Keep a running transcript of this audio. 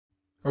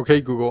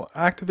Okay, Google,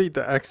 activate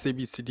the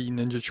XABCD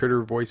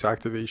NinjaTrader voice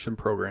activation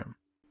program.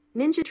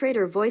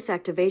 NinjaTrader voice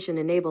activation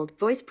enabled,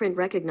 voice print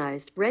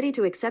recognized, ready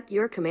to accept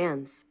your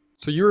commands.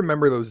 So you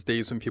remember those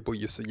days when people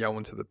used to yell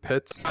into the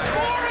pits?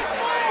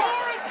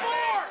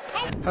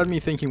 Had me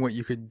thinking what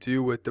you could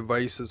do with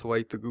devices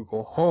like the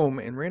Google Home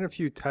and ran a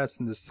few tests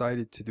and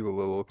decided to do a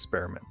little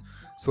experiment.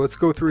 So let's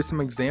go through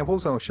some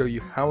examples and I'll show you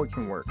how it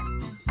can work.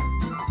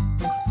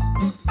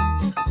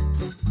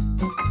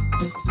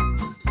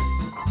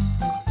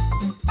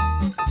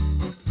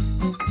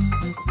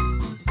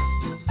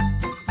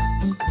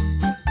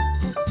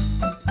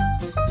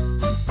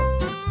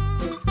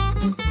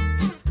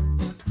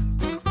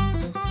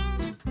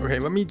 Okay,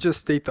 let me just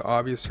state the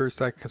obvious for a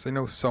sec because I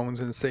know someone's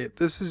going to say it.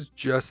 This is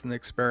just an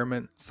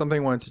experiment,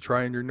 something I wanted to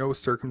try. Under no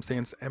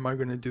circumstance am I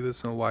going to do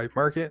this in a live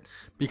market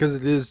because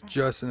it is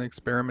just an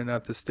experiment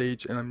at this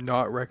stage and I'm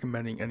not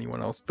recommending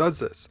anyone else does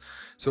this.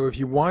 So if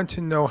you want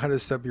to know how to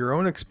set up your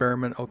own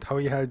experiment, I'll tell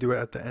you how to do it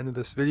at the end of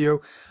this video.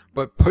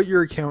 But put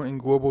your account in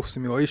global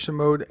simulation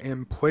mode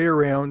and play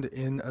around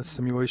in a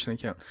simulation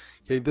account.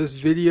 Okay, this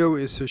video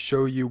is to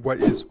show you what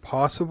is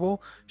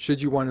possible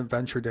should you want to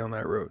venture down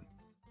that road.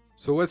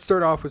 So let's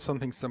start off with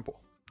something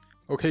simple.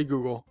 Okay,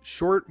 Google,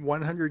 short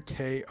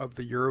 100K of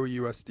the Euro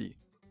USD.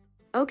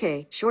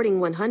 Okay, shorting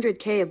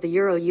 100K of the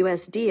Euro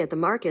USD at the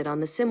market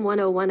on the Sim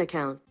 101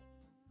 account.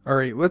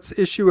 Alright, let's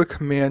issue a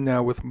command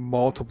now with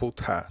multiple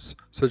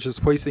tasks, such as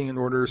placing an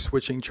order,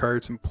 switching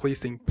charts, and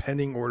placing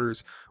pending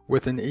orders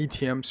with an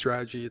ATM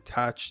strategy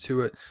attached to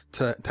it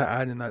to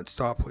add in that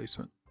stop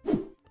placement.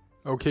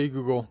 Okay,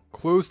 Google,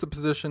 close the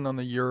position on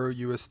the Euro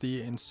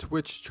USD and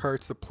switch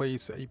charts to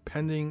place a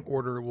pending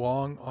order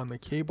long on the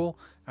cable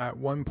at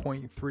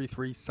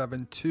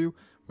 1.3372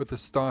 with a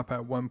stop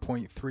at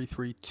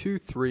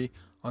 1.3323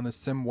 on the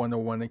Sim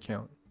 101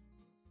 account.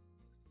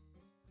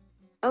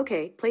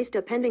 Okay, placed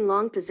a pending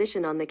long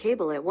position on the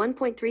cable at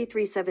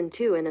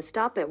 1.3372 and a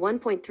stop at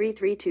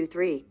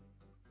 1.3323.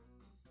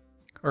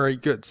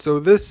 Alright, good. So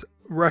this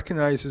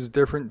recognizes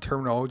different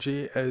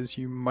terminology as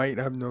you might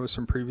have noticed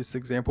from previous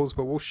examples,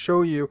 but we'll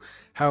show you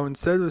how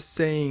instead of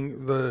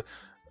saying the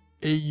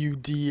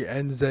AUD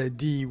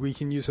NZD, we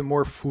can use a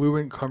more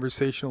fluent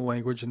conversational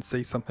language and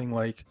say something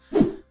like,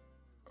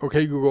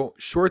 okay Google,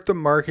 short the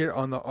market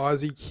on the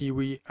Aussie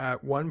Kiwi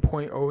at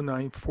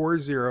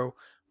 1.0940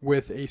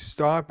 with a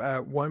stop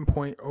at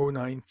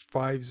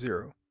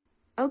 1.0950.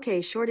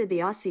 Okay, shorted the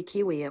Aussie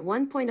Kiwi at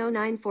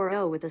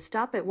 1.0940 with a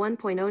stop at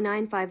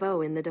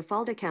 1.0950 in the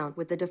default account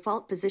with the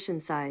default position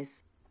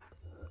size.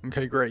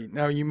 Okay, great.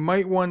 Now you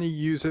might want to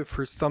use it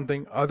for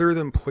something other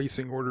than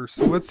placing orders.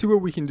 So let's see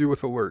what we can do with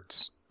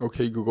alerts.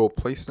 Okay, Google,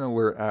 place an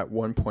alert at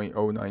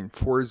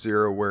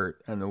 1.0940 where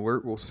an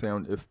alert will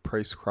sound if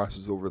price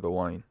crosses over the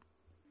line.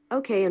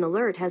 Okay, an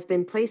alert has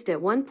been placed at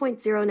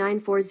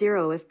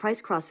 1.0940 if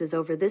price crosses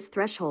over this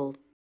threshold.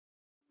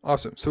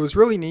 Awesome. So it's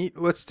really neat.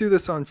 Let's do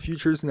this on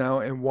futures now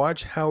and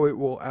watch how it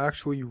will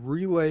actually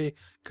relay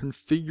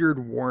configured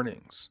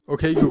warnings.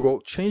 Okay, Google,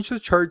 change the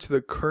chart to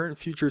the current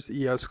futures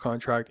ES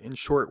contract and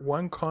short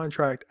one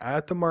contract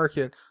at the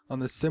market on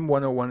the Sim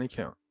 101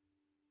 account.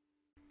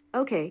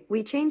 Okay,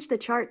 we changed the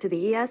chart to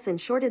the ES and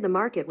shorted the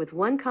market with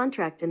one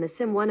contract in the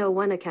Sim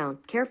 101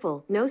 account.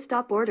 Careful, no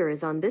stop order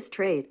is on this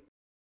trade.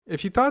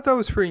 If you thought that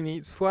was pretty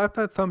neat, slap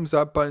that thumbs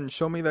up button,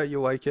 show me that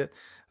you like it.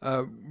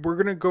 We're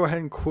going to go ahead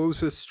and close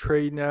this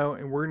trade now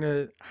and we're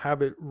going to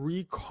have it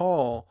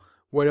recall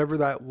whatever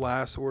that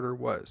last order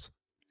was.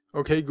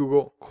 Okay,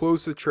 Google,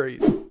 close the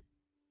trade.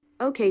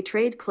 Okay,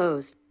 trade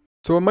closed.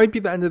 So it might be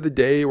the end of the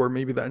day or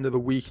maybe the end of the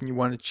week and you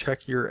want to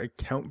check your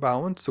account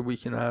balance, so we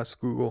can ask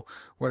Google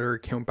what our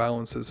account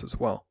balance is as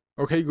well.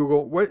 Okay,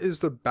 Google, what is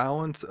the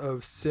balance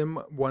of Sim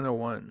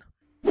 101?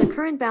 The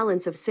current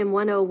balance of Sim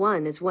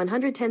 101 is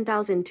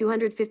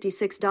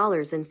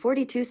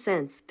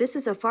 $110,256.42. This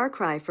is a far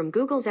cry from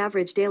Google's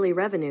average daily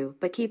revenue,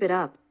 but keep it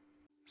up.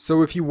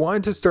 So if you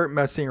want to start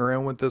messing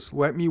around with this,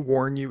 let me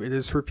warn you, it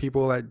is for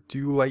people that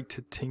do like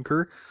to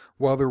tinker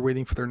while they're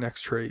waiting for their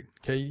next trade.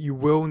 Okay, you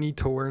will need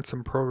to learn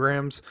some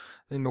programs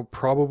and they'll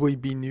probably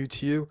be new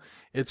to you.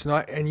 It's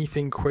not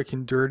anything quick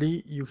and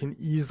dirty. You can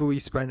easily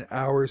spend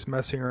hours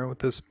messing around with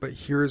this, but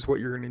here's what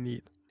you're going to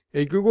need.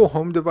 A Google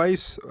Home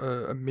device,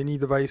 a mini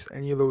device,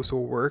 any of those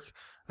will work.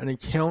 An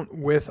account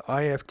with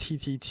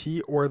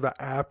IFTTT or the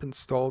app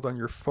installed on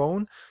your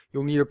phone.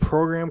 You'll need a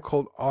program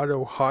called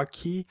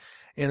Hotkey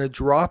and a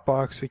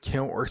Dropbox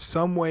account or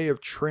some way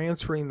of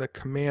transferring the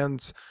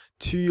commands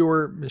to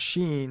your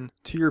machine,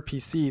 to your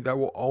PC that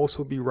will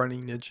also be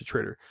running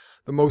NinjaTrader.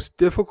 The most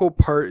difficult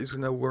part is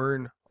going to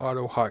learn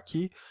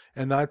Hotkey,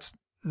 and that's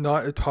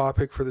not a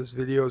topic for this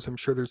video, as I'm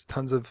sure there's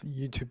tons of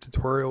YouTube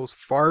tutorials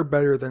far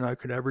better than I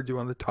could ever do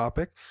on the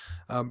topic.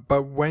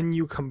 But when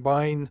you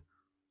combine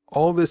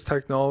all this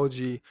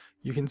technology,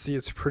 you can see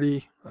it's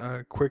pretty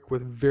quick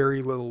with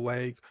very little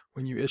lag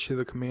when you issue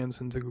the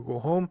commands into Google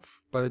Home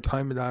by the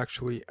time it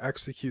actually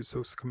executes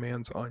those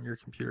commands on your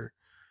computer.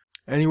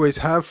 Anyways,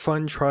 have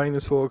fun trying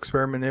this little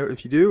experiment out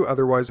if you do.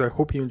 Otherwise, I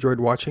hope you enjoyed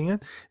watching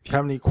it. If you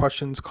have any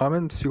questions,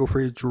 comments, feel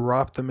free to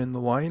drop them in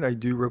the line. I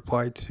do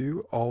reply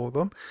to all of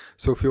them,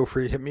 so feel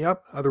free to hit me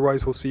up.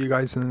 Otherwise, we'll see you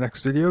guys in the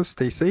next video.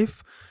 Stay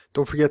safe.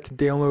 Don't forget to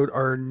download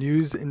our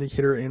news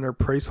indicator and our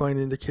price line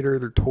indicator.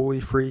 They're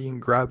totally free. You can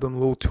grab them,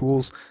 little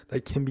tools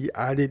that can be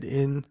added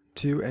in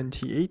to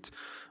NT8.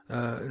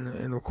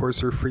 And of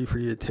course, they're free for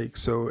you to take,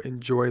 so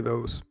enjoy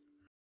those.